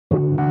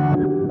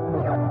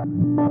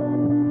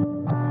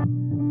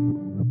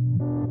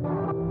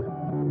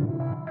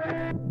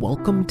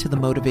Welcome to The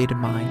Motivated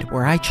Mind,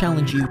 where I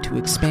challenge you to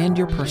expand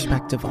your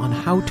perspective on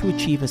how to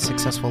achieve a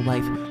successful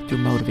life through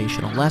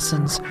motivational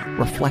lessons,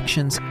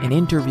 reflections, and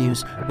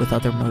interviews with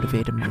other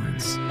motivated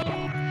minds.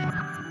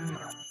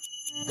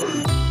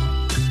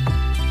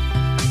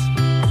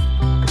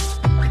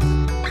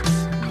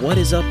 What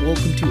is up?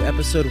 Welcome to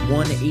episode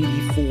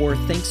 184.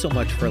 Thanks so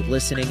much for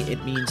listening.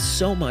 It means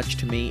so much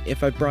to me.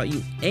 If I brought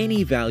you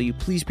any value,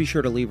 please be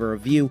sure to leave a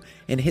review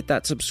and hit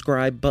that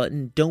subscribe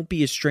button. Don't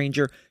be a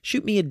stranger.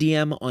 Shoot me a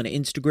DM on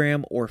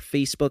Instagram or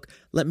Facebook.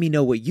 Let me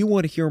know what you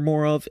want to hear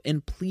more of,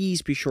 and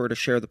please be sure to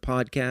share the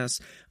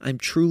podcast. I'm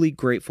truly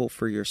grateful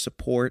for your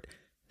support.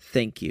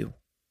 Thank you.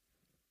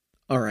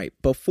 All right,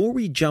 before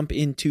we jump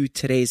into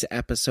today's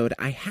episode,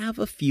 I have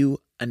a few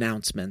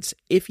announcements.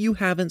 If you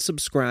haven't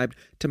subscribed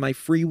to my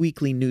free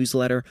weekly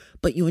newsletter,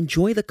 but you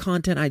enjoy the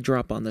content I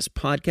drop on this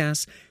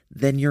podcast,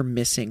 then you're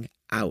missing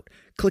out.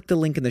 Click the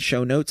link in the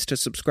show notes to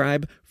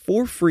subscribe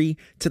for free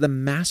to the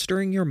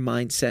Mastering Your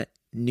Mindset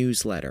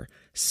newsletter.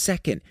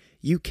 Second,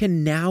 you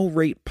can now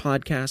rate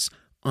podcasts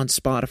on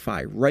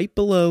Spotify. Right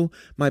below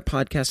my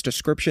podcast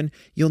description,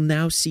 you'll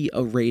now see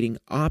a rating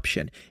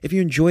option. If you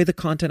enjoy the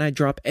content I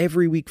drop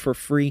every week for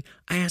free,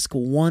 I ask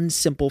one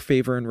simple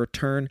favor in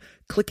return: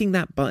 clicking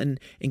that button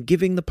and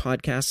giving the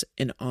podcast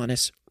an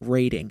honest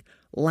rating.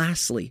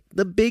 Lastly,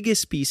 the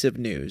biggest piece of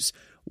news: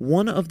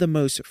 one of the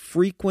most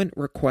frequent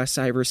requests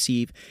I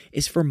receive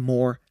is for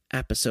more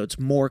episodes,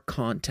 more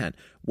content.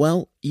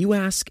 Well, you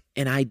ask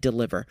and I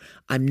deliver.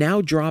 I'm now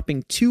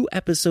dropping 2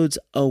 episodes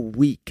a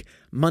week.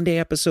 Monday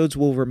episodes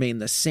will remain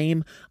the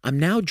same. I'm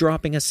now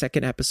dropping a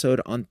second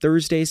episode on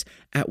Thursdays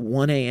at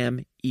 1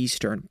 a.m.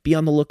 Eastern. Be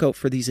on the lookout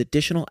for these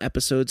additional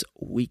episodes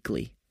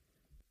weekly.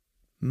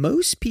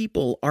 Most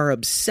people are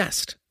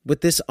obsessed with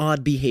this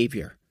odd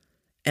behavior.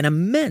 An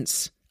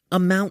immense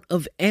amount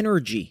of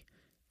energy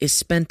is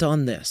spent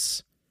on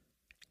this.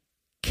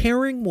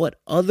 Caring what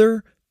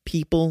other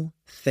people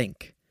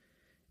think.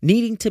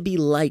 Needing to be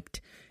liked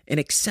and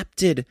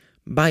accepted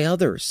by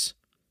others.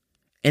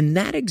 And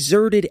that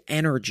exerted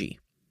energy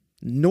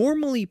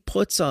normally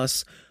puts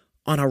us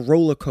on a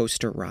roller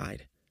coaster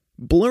ride,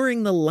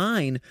 blurring the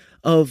line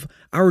of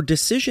our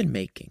decision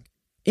making,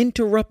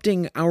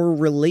 interrupting our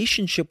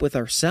relationship with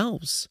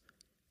ourselves,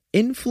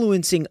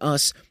 influencing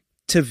us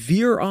to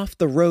veer off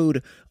the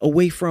road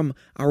away from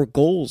our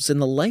goals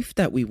and the life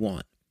that we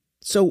want.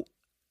 So,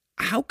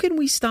 how can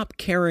we stop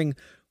caring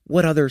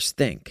what others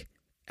think?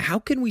 How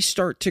can we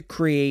start to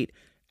create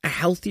a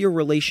healthier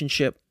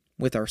relationship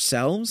with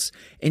ourselves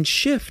and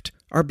shift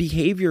our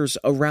behaviors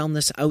around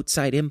this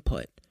outside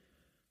input?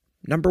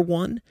 Number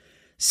 1,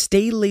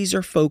 stay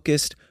laser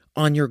focused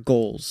on your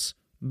goals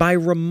by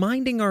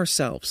reminding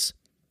ourselves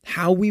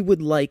how we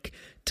would like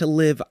to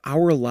live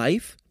our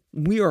life.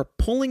 We are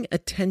pulling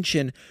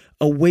attention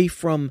away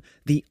from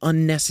the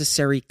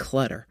unnecessary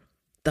clutter,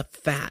 the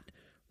fat,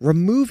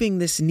 removing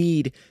this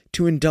need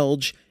to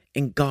indulge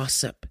in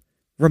gossip,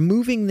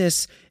 removing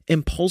this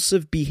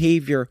impulsive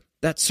behavior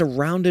that's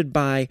surrounded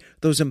by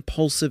those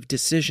impulsive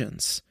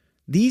decisions.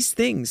 These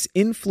things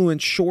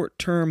influence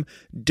short-term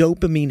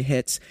dopamine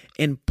hits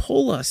and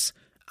pull us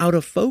out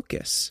of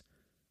focus.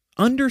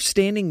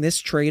 Understanding this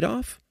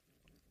trade-off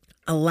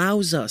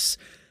allows us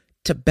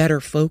to better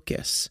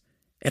focus.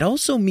 It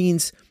also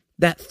means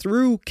that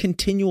through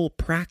continual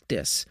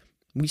practice,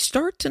 we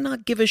start to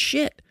not give a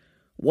shit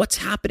what's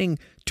happening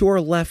to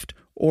our left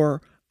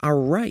or our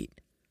right.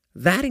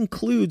 That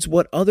includes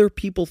what other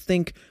people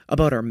think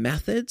about our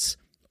methods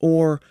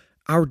or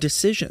our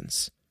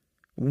decisions.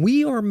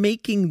 We are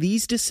making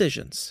these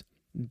decisions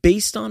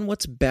based on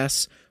what's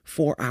best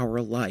for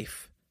our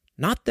life,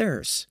 not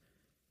theirs.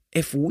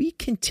 If we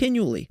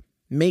continually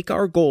make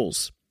our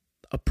goals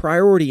a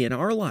priority in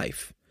our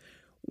life,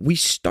 we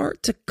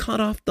start to cut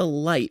off the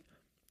light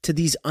to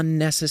these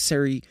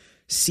unnecessary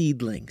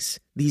seedlings,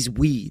 these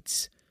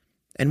weeds.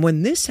 And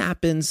when this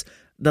happens,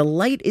 the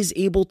light is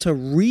able to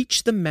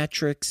reach the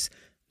metrics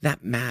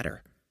that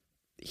matter.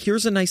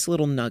 Here's a nice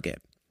little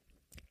nugget.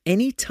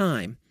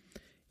 Anytime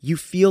you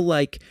feel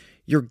like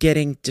you're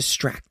getting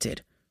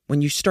distracted,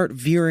 when you start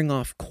veering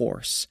off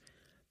course,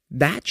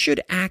 that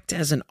should act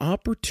as an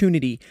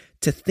opportunity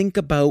to think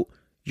about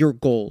your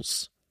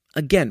goals.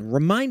 Again,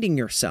 reminding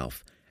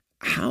yourself,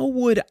 how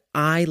would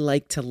I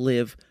like to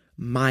live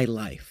my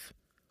life?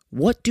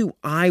 What do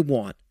I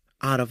want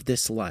out of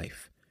this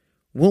life?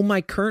 Will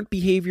my current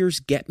behaviors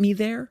get me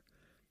there?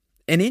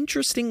 And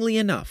interestingly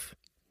enough,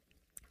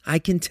 I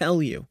can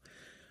tell you,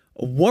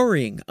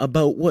 worrying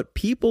about what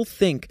people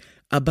think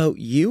about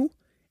you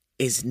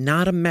is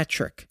not a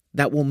metric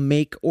that will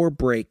make or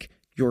break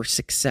your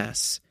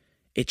success.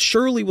 It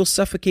surely will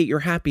suffocate your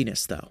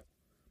happiness, though.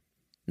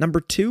 Number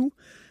 2,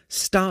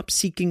 stop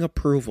seeking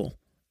approval.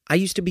 I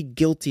used to be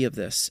guilty of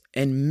this,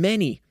 and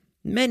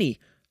many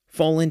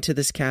fall into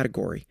this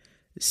category.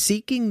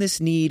 Seeking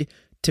this need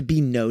to be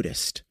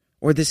noticed,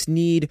 or this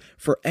need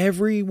for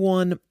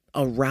everyone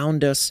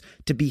around us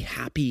to be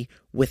happy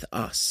with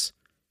us.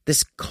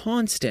 This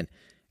constant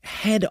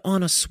head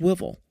on a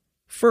swivel.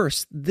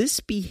 First, this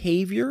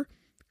behavior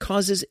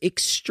causes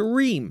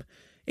extreme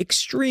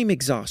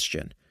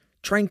exhaustion.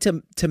 Trying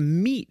to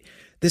meet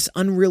this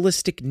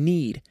unrealistic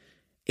need,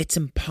 it's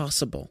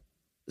impossible.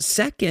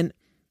 Second,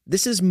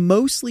 this is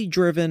mostly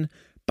driven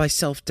by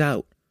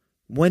self-doubt.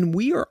 When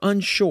we are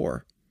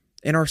unsure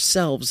in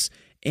ourselves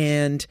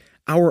and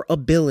our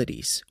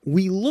abilities,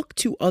 we look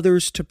to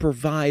others to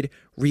provide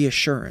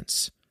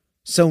reassurance.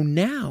 So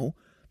now,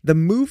 the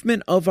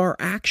movement of our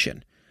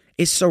action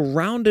is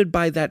surrounded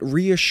by that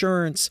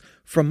reassurance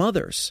from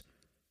others.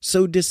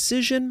 So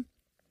decision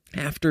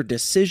after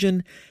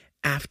decision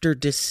after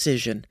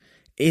decision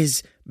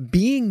is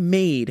being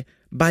made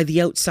by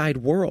the outside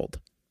world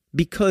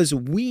because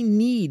we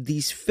need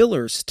these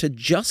fillers to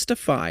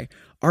justify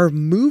our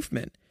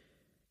movement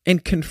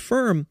and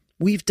confirm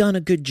we've done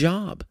a good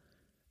job.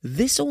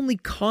 This only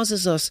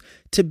causes us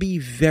to be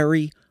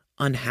very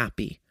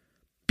unhappy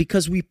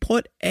because we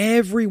put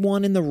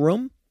everyone in the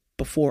room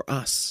before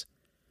us.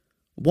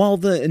 While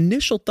the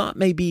initial thought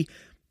may be,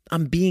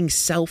 I'm being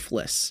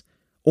selfless,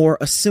 or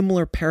a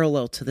similar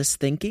parallel to this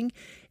thinking,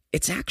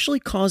 it's actually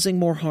causing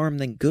more harm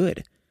than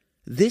good.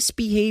 This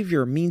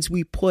behavior means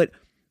we put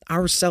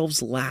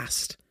ourselves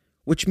last,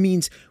 which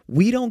means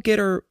we don't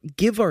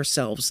give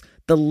ourselves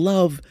the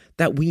love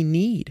that we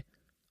need.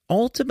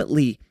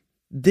 Ultimately,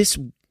 this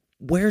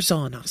wears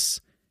on us,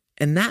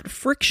 and that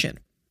friction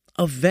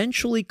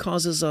eventually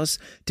causes us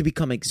to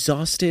become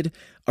exhausted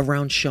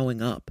around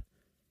showing up.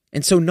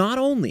 And so not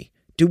only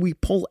do we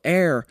pull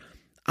air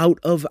out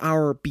of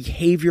our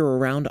behavior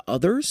around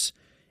others,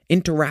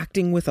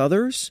 interacting with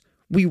others,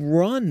 we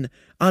run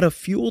out of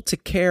fuel to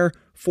care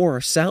for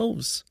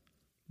ourselves.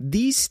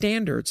 These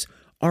standards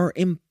are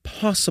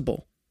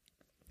impossible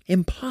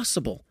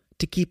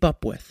to keep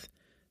up with.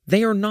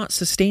 They are not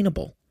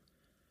sustainable.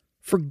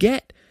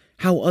 Forget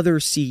how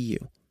others see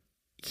you.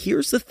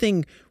 Here's the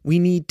thing we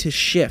need to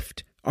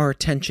shift our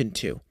attention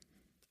to.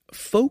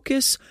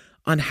 Focus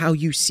on how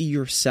you see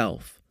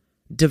yourself.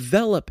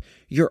 Develop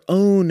your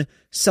own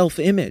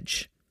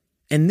self-image.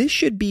 And this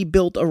should be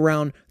built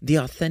around the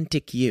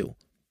authentic you.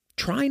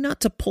 Try not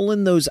to pull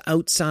in those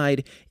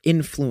outside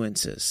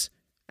influences.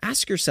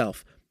 Ask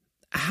yourself,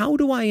 how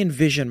do I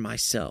envision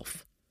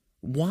myself?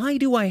 Why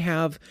do I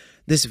have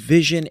this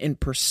vision and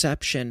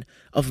perception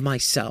of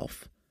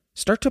myself?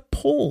 Start to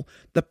pull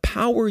the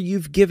power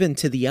you've given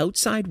to the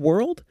outside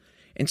world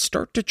and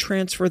start to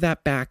transfer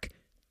that back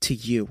to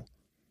you.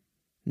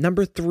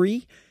 Number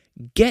 3,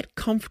 get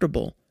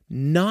comfortable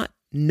not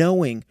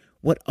knowing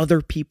what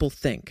other people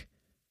think.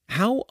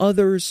 How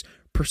others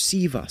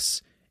perceive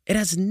us. It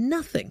has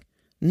nothing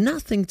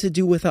to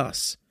do with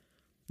us.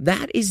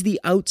 That is the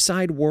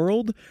outside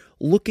world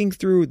looking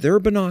through their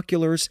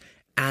binoculars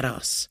at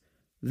us.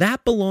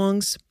 That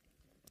belongs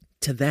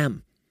to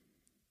them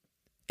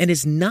and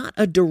is not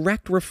a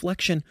direct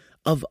reflection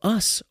of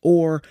us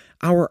or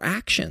our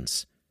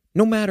actions.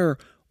 No matter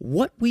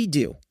what we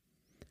do,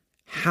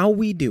 how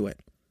we do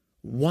it,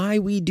 why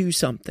we do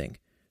something,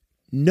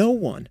 no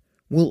one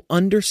will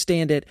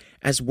understand it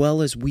as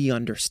well as we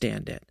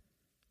understand it.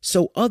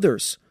 So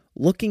others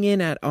looking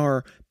in at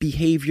our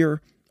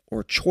behavior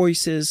or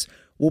choices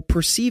will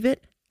perceive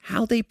it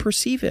how they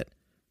perceive it,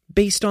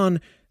 based on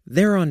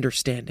their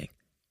understanding,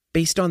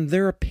 based on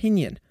their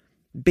opinion,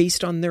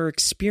 based on their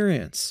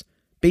experience,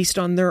 based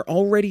on their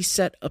already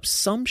set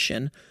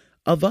assumption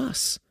of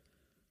us.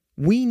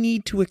 We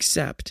need to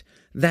accept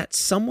that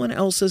someone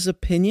else's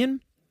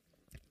opinion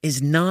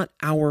is not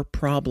our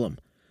problem.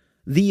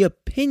 The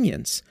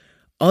opinions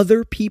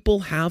other people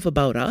have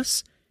about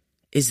us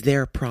is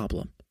their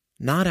problem,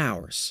 not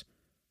ours.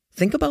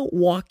 Think about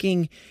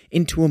walking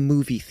into a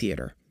movie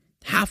theater.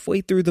 Halfway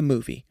through the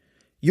movie,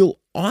 you'll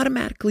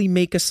automatically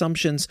make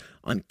assumptions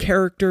on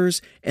characters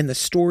and the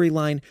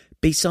storyline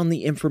based on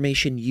the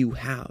information you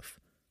have.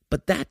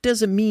 But that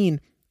doesn't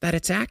mean that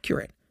it's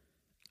accurate.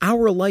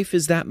 Our life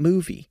is that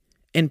movie,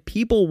 and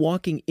people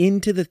walking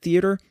into the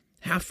theater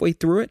halfway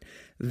through it,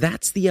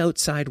 that's the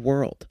outside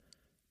world,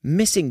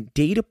 missing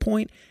data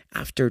point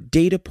after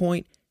data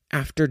point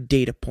after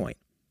data point.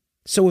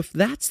 So if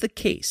that's the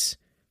case,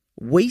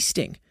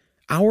 wasting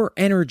our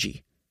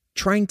energy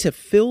trying to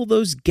fill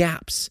those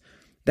gaps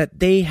that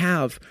they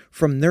have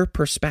from their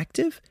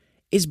perspective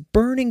is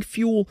burning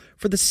fuel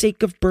for the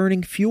sake of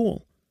burning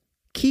fuel.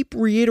 Keep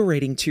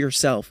reiterating to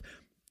yourself,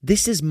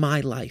 this is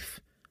my life,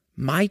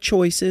 my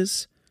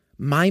choices,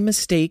 my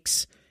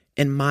mistakes,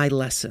 and my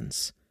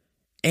lessons.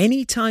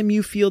 Anytime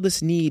you feel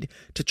this need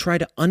to try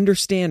to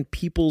understand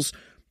people's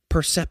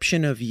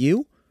perception of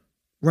you,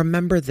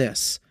 remember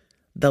this: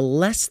 the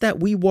less that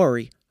we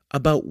worry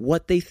about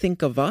what they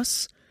think of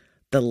us,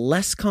 the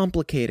less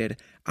complicated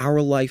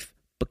our life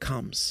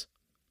becomes.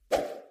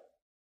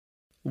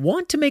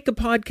 Want to make a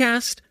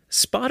podcast?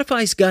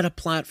 Spotify's got a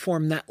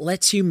platform that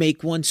lets you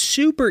make one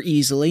super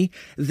easily,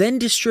 then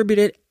distribute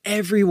it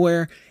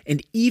everywhere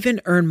and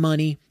even earn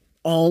money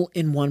all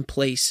in one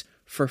place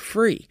for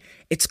free.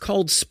 It's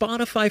called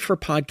Spotify for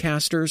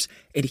Podcasters,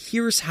 and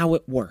here's how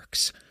it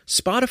works.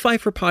 Spotify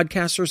for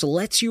Podcasters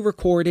lets you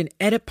record and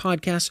edit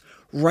podcasts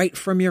right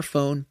from your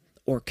phone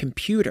or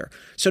computer.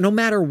 So no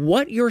matter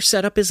what your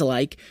setup is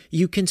like,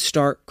 you can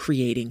start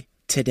creating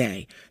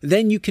today.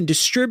 Then you can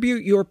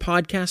distribute your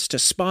podcast to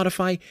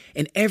Spotify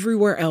and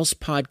everywhere else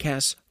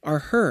podcasts are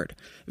heard.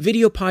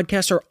 Video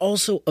podcasts are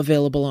also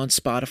available on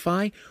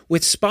Spotify.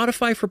 With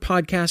Spotify for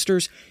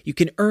Podcasters, you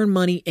can earn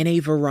money in a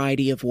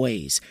variety of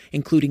ways,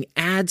 including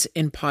ads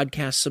and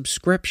podcast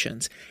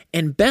subscriptions.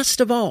 And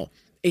best of all,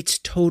 it's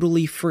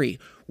totally free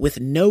with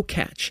no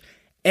catch.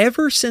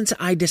 Ever since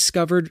I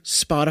discovered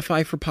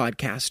Spotify for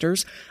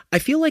Podcasters, I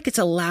feel like it's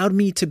allowed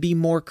me to be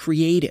more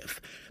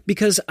creative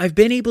because I've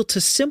been able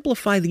to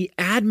simplify the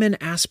admin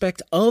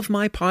aspect of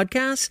my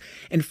podcast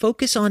and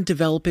focus on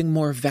developing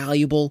more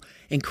valuable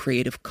and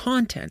creative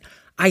content.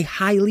 I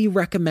highly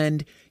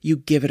recommend you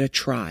give it a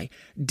try.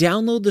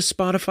 Download the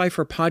Spotify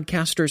for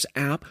Podcasters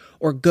app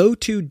or go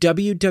to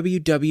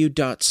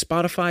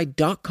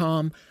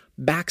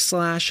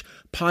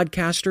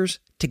www.spotify.com/podcasters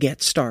to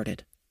get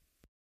started.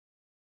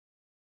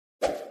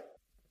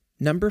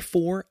 Number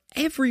 4,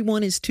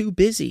 everyone is too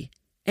busy.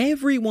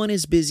 Everyone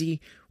is busy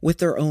with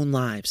their own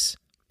lives.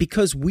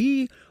 Because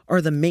we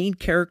are the main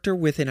character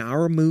within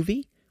our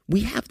movie,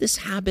 we have this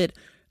habit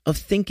of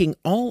thinking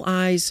all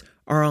eyes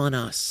are on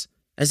us,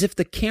 as if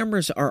the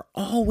cameras are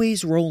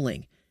always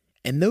rolling,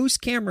 and those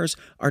cameras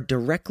are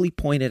directly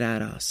pointed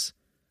at us.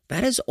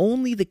 That is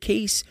only the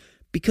case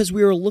because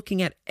we are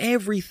looking at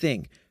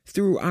everything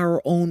through our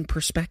own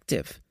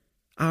perspective,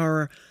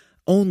 our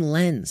own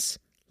lens.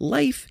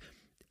 Life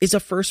is a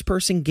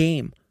first-person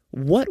game.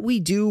 What we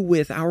do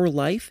with our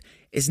life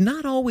is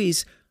not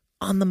always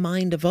on the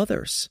mind of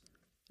others.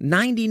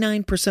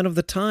 99% of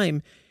the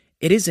time,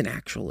 it isn't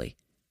actually.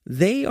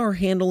 They are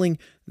handling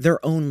their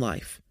own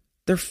life,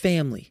 their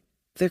family,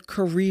 their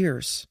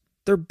careers,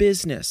 their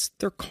business,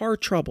 their car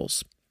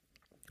troubles,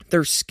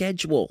 their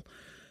schedule,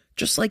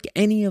 just like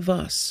any of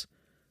us.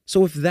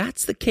 So if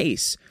that's the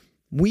case,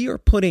 we are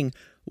putting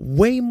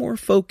way more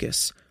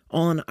focus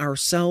on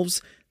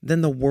ourselves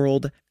than the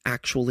world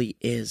actually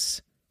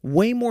is.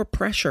 Way more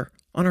pressure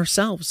on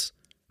ourselves,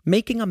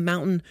 making a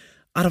mountain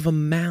out of a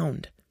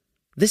mound.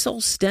 This all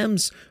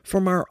stems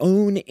from our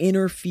own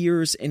inner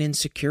fears and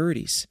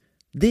insecurities.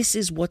 This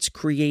is what's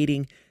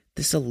creating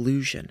this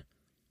illusion.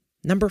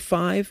 Number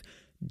 5,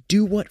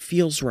 do what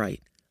feels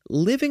right.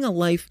 Living a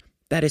life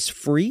that is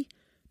free,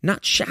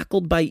 not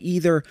shackled by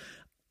either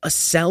a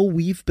cell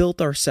we've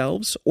built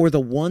ourselves or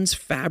the ones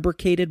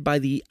fabricated by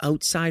the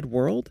outside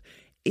world,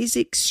 is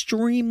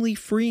extremely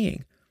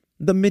freeing.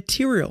 The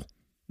material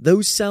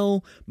those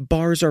cell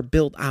bars are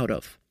built out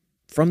of,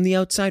 from the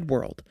outside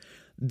world,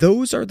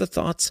 those are the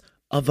thoughts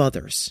of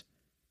others.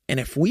 And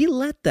if we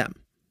let them,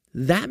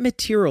 that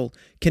material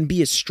can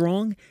be as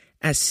strong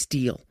as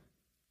steel.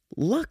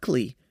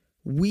 Luckily,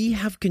 we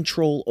have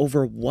control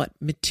over what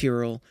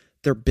material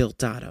they're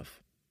built out of.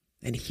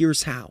 And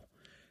here's how.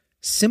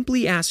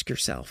 Simply ask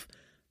yourself,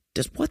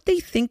 does what they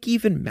think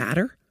even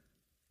matter?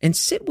 And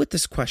sit with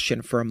this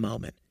question for a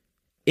moment.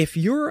 If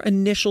your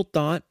initial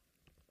thought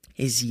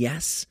is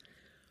yes,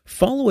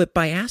 follow it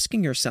by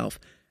asking yourself,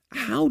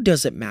 how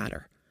does it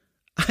matter?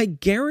 I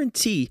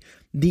guarantee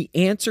the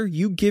answer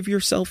you give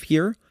yourself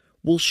here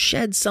will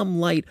shed some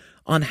light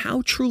on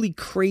how truly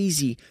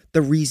crazy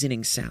the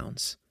reasoning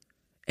sounds.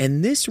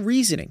 And this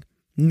reasoning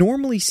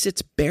normally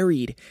sits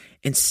buried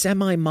and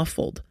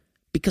semi-muffled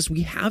because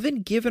we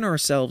haven't given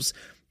ourselves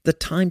the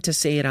time to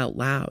say it out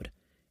loud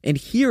and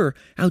hear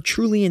how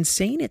truly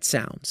insane it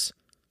sounds.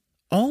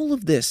 All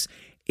of this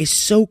is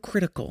so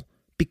critical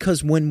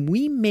because when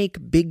we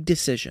make big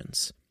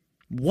decisions,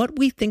 what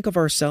we think of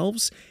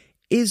ourselves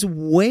is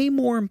way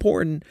more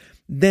important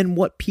than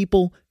what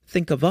people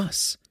think of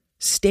us.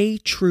 Stay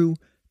true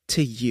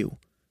to you.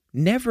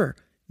 Never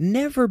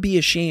be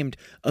ashamed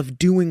of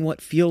doing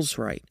what feels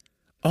right.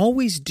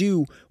 Always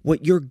do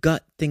what your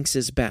gut thinks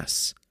is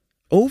best.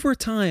 Over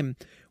time,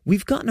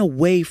 we've gotten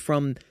away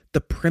from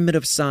the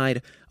primitive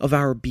side of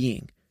our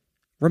being.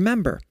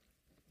 Remember,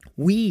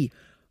 we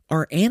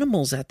are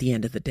animals at the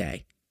end of the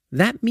day.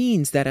 That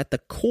means that at the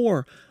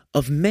core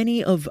of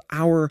many of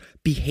our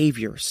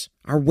behaviors,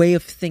 our way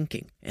of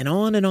thinking, and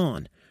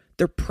on,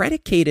 they're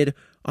predicated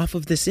off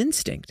of this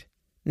instinct.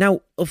 Now,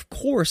 of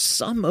course,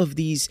 some of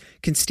these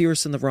can steer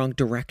us in the wrong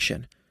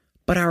direction,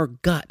 but our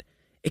gut,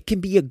 it can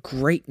be a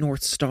great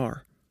North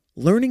Star.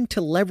 Learning to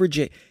leverage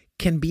it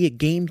can be a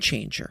game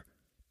changer.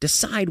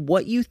 Decide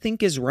what you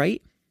think is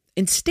right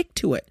and stick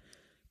to it.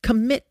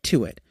 Commit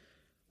to it.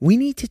 We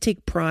need to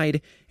take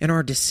pride in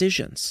our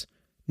decisions.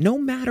 No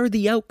matter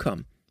the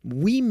outcome,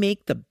 we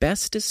make the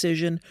best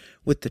decision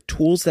with the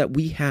tools that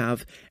we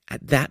have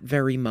at that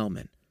very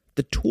moment.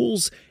 The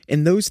tools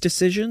in those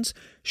decisions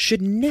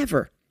should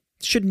never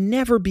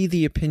be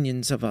the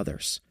opinions of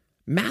others.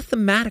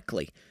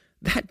 Mathematically,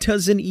 that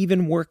doesn't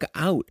even work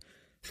out.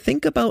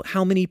 Think about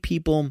how many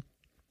people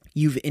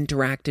you've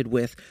interacted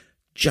with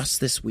just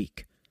this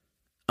week.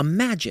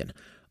 Imagine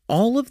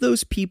all of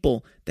those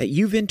people that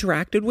you've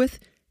interacted with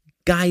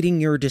guiding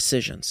your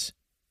decisions,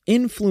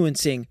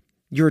 influencing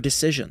your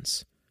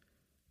decisions.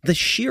 The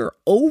sheer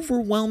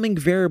overwhelming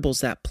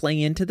variables that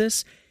play into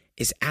this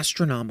is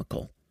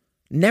astronomical.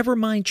 Never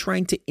mind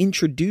trying to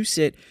introduce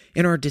it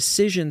in our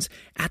decisions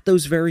at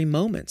those very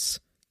moments.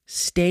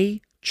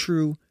 Stay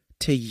true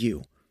to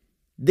you.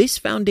 This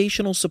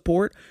foundational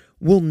support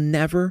will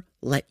never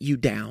let you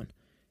down.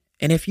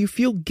 And if you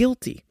feel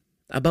guilty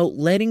about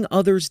letting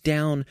others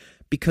down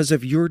because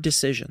of your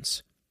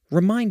decisions,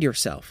 remind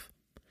yourself,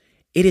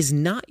 it is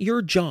not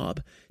your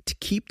job to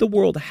keep the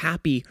world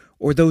happy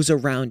or those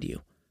around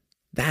you.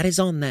 That is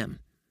on them.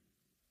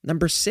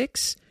 Number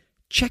 6,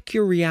 check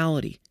your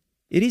reality.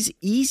 It is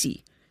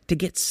easy to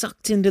get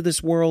sucked into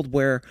this world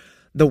where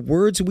the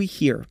words we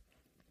hear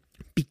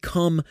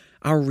become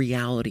our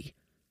reality.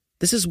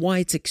 This is why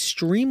it's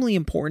extremely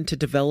important to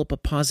develop a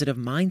positive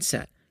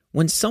mindset.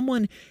 When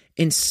someone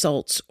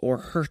insults or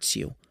hurts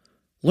you,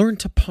 learn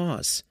to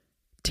pause.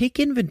 Take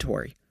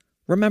inventory.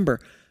 Remember,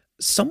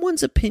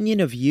 someone's opinion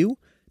of you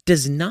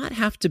does not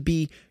have to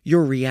be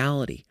your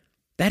reality.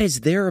 That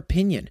is their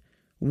opinion.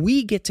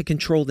 We get to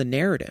control the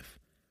narrative.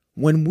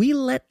 When we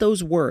let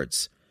those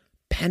words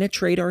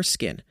penetrate our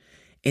skin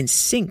and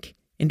sink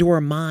into our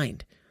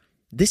mind,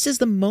 this is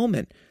the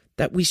moment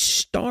that we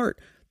start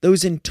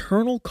those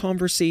internal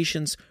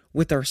conversations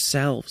with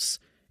ourselves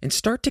and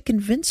start to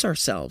convince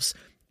ourselves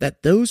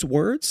that those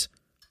words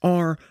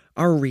are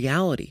our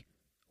reality.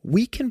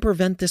 We can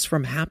prevent this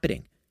from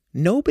happening.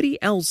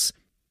 Nobody else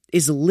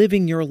is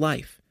living your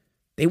life.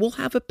 They will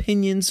have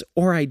opinions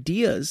or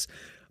ideas,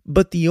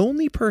 but the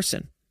only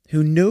person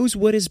who knows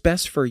what is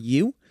best for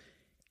you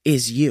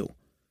is you.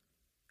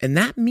 And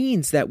that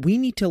means that we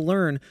need to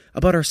learn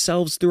about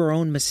ourselves through our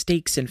own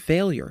mistakes and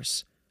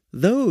failures.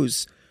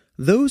 Those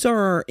are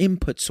our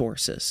input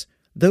sources.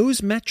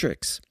 Those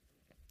metrics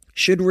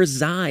should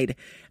reside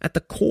at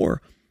the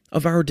core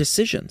of our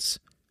decisions.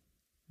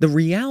 The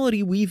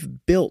reality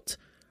we've built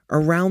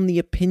around the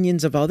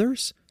opinions of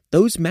others,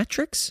 those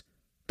metrics,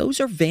 those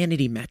are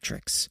vanity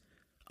metrics.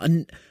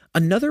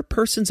 Another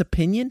person's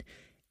opinion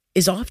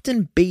is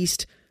often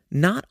based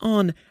not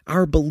on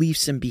our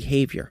beliefs and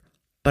behavior,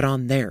 but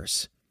on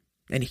theirs.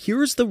 And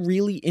here's the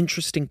really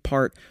interesting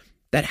part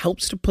that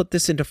helps to put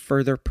this into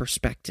further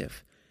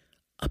perspective.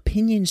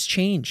 Opinions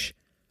change,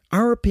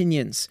 our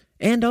opinions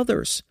and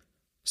others.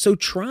 So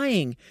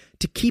trying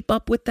to keep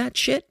up with that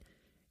shit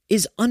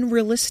is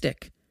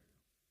unrealistic.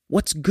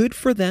 What's good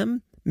for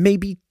them may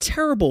be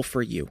terrible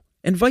for you,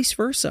 and vice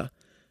versa.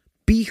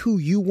 Be who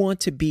you want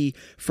to be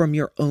from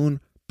your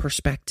own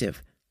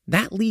perspective.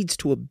 That leads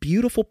to a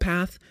beautiful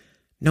path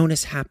known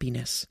as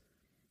happiness.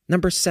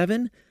 Number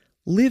 7,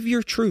 live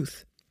your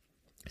truth.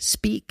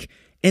 Speak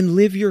and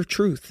live your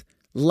truth.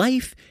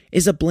 Life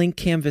is a blank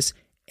canvas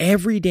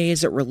every day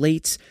as it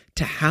relates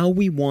to how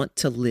we want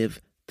to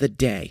live the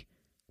day.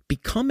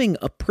 Becoming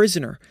a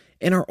prisoner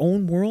in our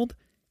own world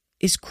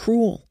is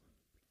cruel.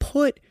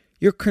 Put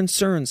your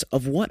concerns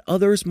of what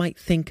others might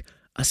think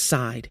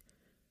aside.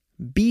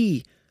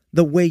 Be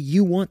the way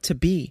you want to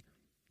be.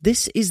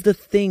 This is the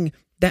thing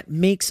that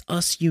makes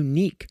us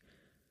unique.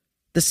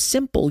 The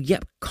simple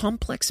yet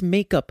complex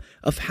makeup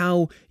of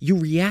how you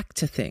react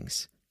to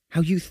things,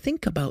 how you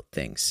think about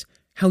things,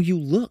 how you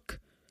look,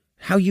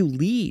 how you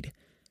lead,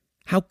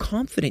 how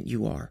confident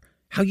you are,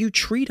 how you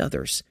treat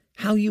others,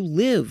 how you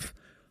live.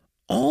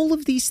 All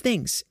of these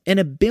things and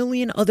a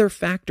billion other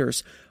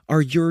factors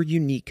are your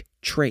unique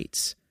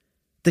traits.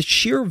 The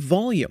sheer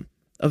volume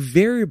of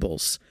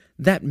variables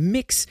that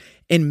mix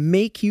and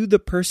make you the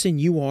person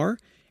you are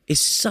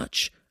is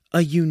such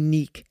a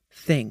unique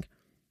thing.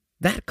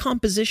 That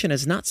composition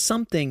is not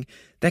something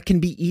that can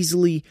be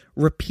easily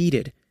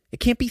repeated. It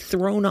can't be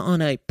thrown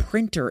on a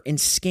printer and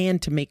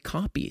scanned to make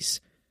copies.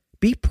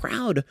 Be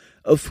proud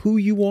of who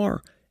you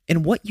are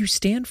and what you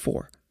stand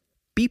for.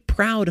 Be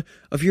proud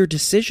of your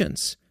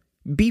decisions.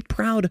 Be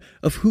proud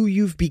of who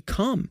you've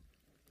become.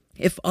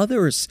 If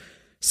others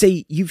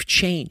say you've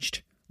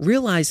changed,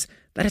 realize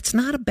that it's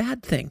not a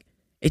bad thing.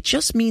 It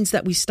just means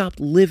that we stopped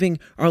living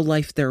our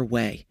life their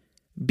way.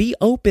 Be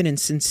open and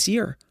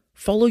sincere.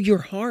 Follow your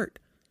heart.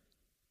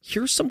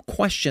 Here's some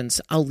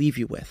questions I'll leave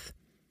you with.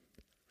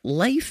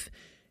 Life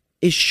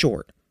is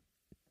short.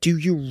 Do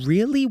you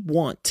really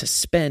want to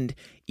spend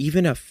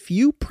even a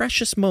few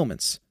precious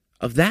moments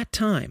of that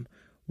time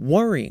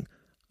worrying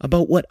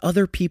about what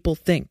other people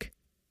think?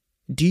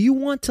 Do you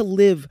want to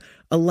live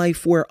a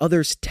life where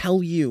others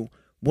tell you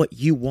what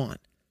you want?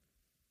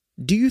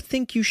 Do you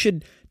think you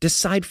should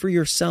decide for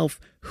yourself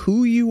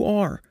who you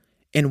are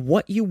and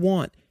what you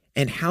want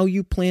and how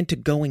you plan to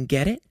go and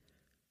get it?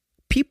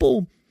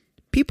 People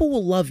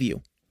will love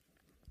you.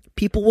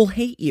 People will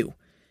hate you.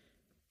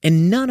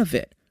 And none of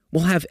it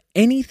will have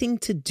anything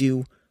to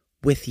do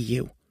with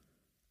you.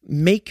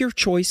 Make your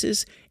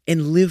choices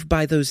and live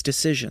by those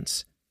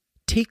decisions.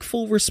 Take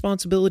full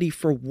responsibility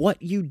for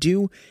what you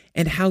do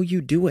and how you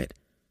do it.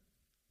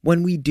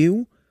 When we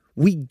do,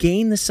 we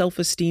gain the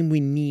self-esteem we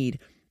need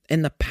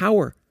and the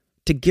power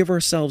to give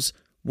ourselves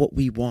what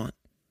we want.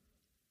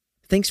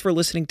 Thanks for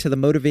listening to The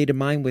Motivated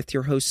Mind with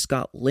your host,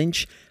 Scott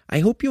Lynch. I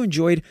hope you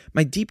enjoyed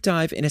my deep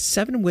dive into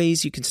 7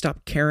 ways you can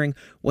stop caring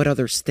what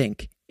others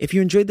think. If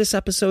you enjoyed this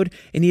episode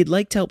and you'd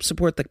like to help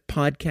support the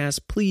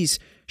podcast, please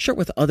share it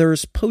with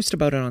others, post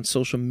about it on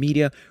social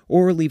media,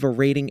 or leave a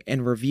rating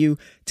and review.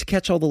 To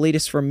catch all the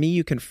latest from me,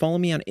 you can follow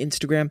me on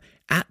Instagram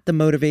at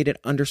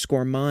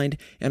 @themotivated_mind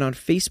and on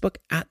Facebook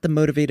at The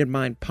Motivated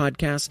Mind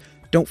Podcast.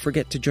 Don't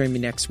forget to join me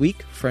next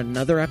week for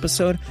another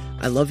episode.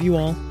 I love you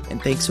all,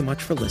 and thanks so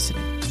much for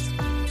listening.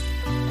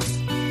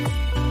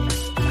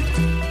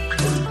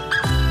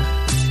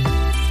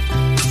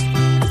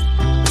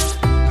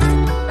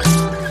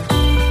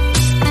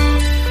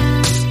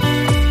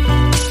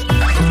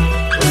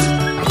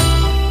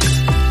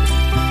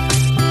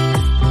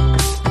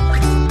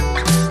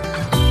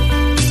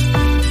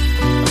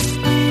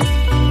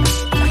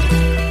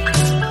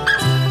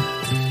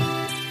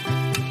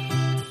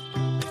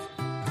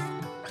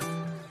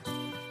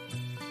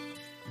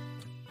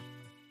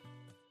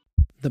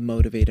 The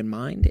Motivated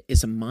Mind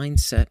is a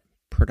mindset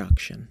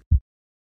production.